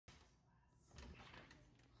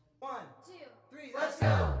3, let's go!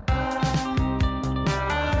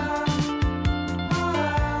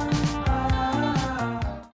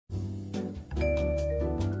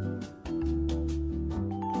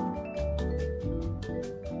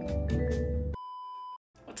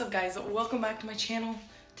 What's up guys, welcome back to my channel.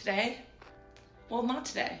 Today, well not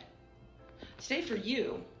today, today for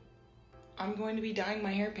you, I'm going to be dyeing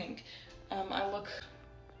my hair pink. I look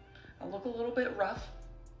a little bit rough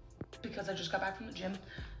because I just got back from the gym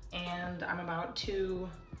and I'm about to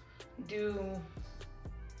do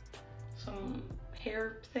some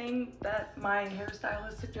hair thing that my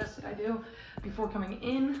hairstylist suggested I do before coming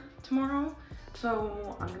in tomorrow.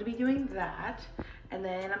 So I'm gonna be doing that, and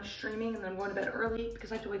then I'm streaming, and then I'm going to bed early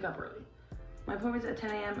because I have to wake up early. My appointment's at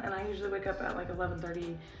 10 a.m. and I usually wake up at like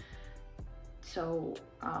 11:30. So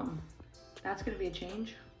that's gonna be a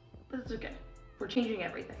change, but it's okay. We're changing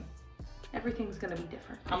everything. Everything's gonna be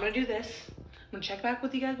different. I'm gonna do this. I'm gonna check back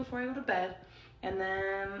with you guys before I go to bed, and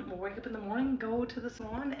then we'll wake up in the morning, go to the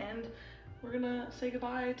salon, and we're gonna say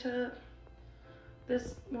goodbye to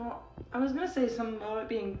this. Well, I was gonna say something about it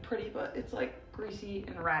being pretty, but it's like greasy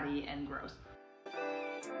and ratty and gross.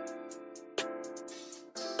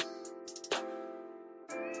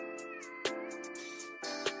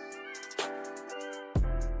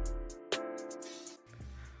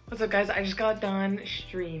 What's up guys, I just got done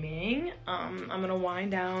streaming. I'm gonna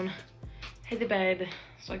wind down, head to bed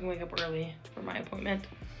so I can wake up early for my appointment.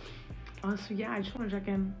 So yeah, I just wanna check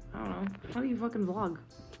in. I don't know, how do you fucking vlog?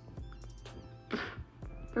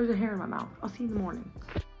 There's a hair in my mouth. I'll see you in the morning.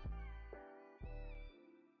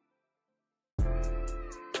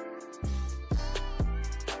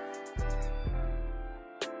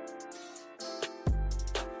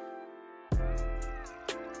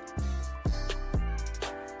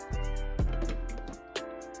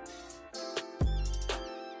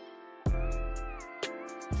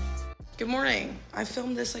 Good morning. I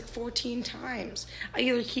filmed this like 14 times. I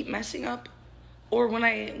either keep messing up, or when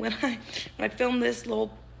I filmed this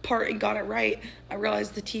little part and got it right, I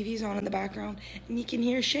realized the TV's on in the background and you can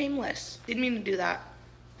hear Shameless. Didn't mean to do that.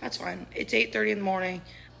 That's fine. It's 8:30 in the morning.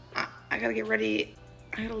 I gotta get ready.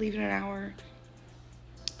 I gotta leave in an hour.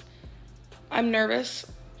 I'm nervous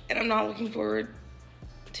and I'm not looking forward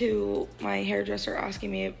to my hairdresser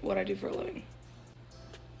asking me what I do for a living.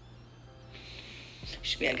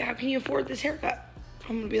 She'd be like, how can you afford this haircut?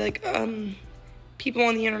 I'm gonna be like, people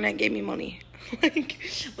on the internet gave me money.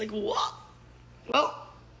 like what? Well,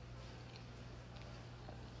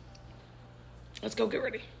 let's go get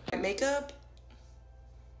ready. Makeup,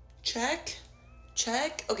 check.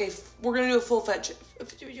 Okay, we're gonna do a full fit check. We're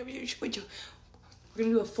gonna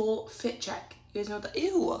do a full fit check. You guys know what that,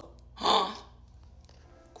 ew.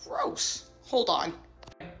 Gross. Hold on.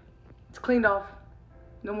 It's cleaned off.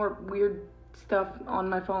 No more weird stuff on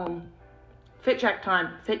my phone. Fit check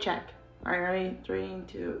time. Fit check. All right, ready? 3,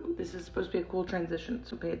 2. This is supposed to be a cool transition,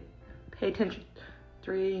 so pay attention.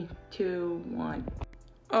 3, 2, 1.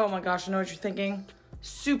 Oh my gosh, I know what you're thinking.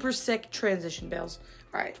 Super sick transition, Bales.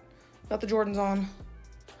 All right, got the Jordans on.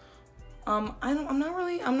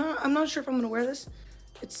 I'm not sure if I'm gonna wear this.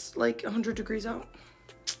 It's like 100 degrees out.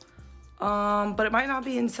 But it might not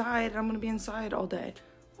be inside. I'm gonna be inside all day.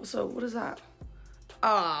 Also, what is that?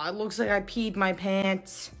 It looks like I peed my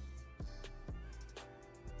pants.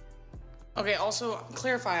 Okay, also,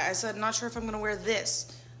 clarify, I said not sure if I'm gonna wear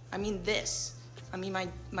this. I mean this. I mean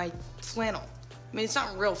my flannel. I mean, it's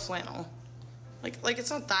not real flannel. Like it's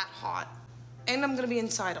not that hot. And I'm gonna be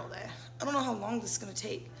inside all day. I don't know how long this is gonna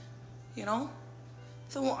take, you know?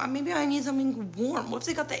 So maybe I need something warm. What if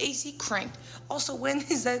they got the AC cranked? Also, when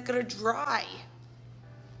is that gonna dry?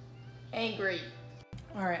 Angry.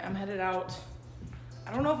 All right, I'm headed out.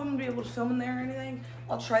 I don't know if I'm gonna be able to film in there or anything.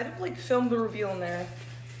 I'll try to like film the reveal in there.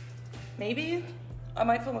 Maybe I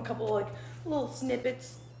might film a couple like little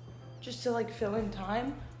snippets just to like fill in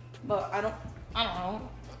time. But I don't know.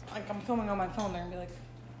 Like I'm filming on my phone there and be like,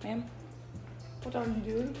 ma'am, what are you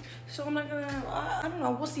doing? So I'm not gonna, I don't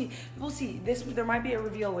know, we'll see. There might be a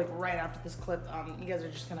reveal like right after this clip. You guys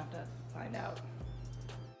are just gonna have to find out.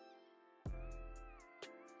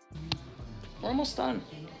 We're almost done.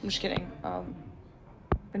 I'm just kidding.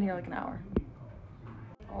 Been here like an hour.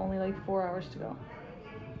 Only like 4 hours to go.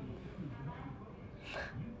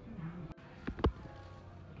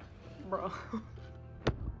 Bro.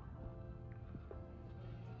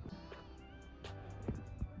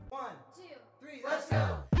 One, 2, 3, let's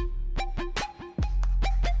go!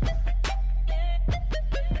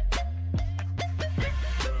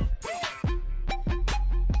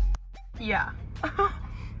 Yeah.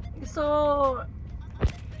 So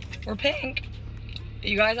we're pink.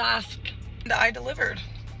 You guys asked, I delivered.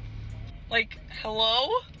 Like, hello?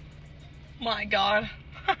 My God.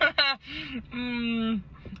 Alright,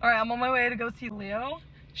 I'm on my way to go see Leo.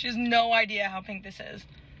 She has no idea how pink this is.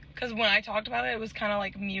 Because when I talked about it, it was kind of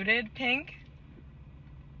like muted pink.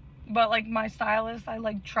 But like my stylist, I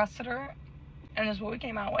like trusted her. And this is what we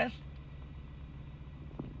came out with.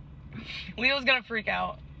 Leo's gonna freak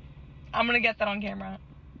out. I'm gonna get that on camera.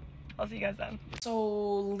 I'll see you guys then.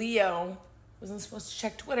 So Leo wasn't supposed to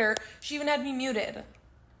check Twitter. She even had me muted.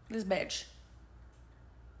 This bitch.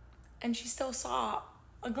 And she still saw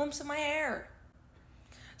a glimpse of my hair.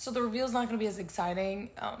 So the reveal's not gonna be as exciting.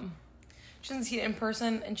 She doesn't see it in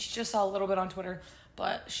person, and she just saw a little bit on Twitter,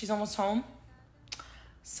 but she's almost home.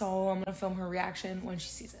 So I'm gonna film her reaction when she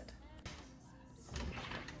sees it.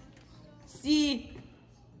 See?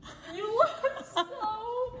 You look so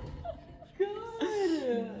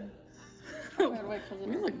good.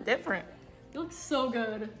 You look different. You look so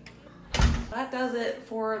good. That does it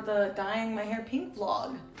for the dyeing my hair pink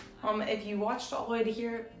vlog. If you watched all the way to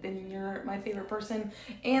here, then you're my favorite person.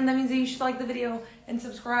 And that means that you should like the video and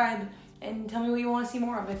subscribe and tell me what you want to see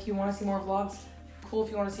more of. If you want to see more vlogs, cool.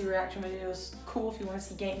 If you want to see reaction videos, cool. If you want to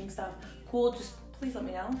see gaming stuff, cool. Just please let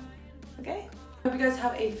me know, okay? Hope you guys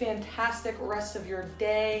have a fantastic rest of your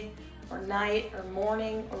day or night or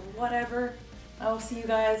morning or whatever. I will see you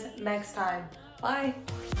guys next time. Bye.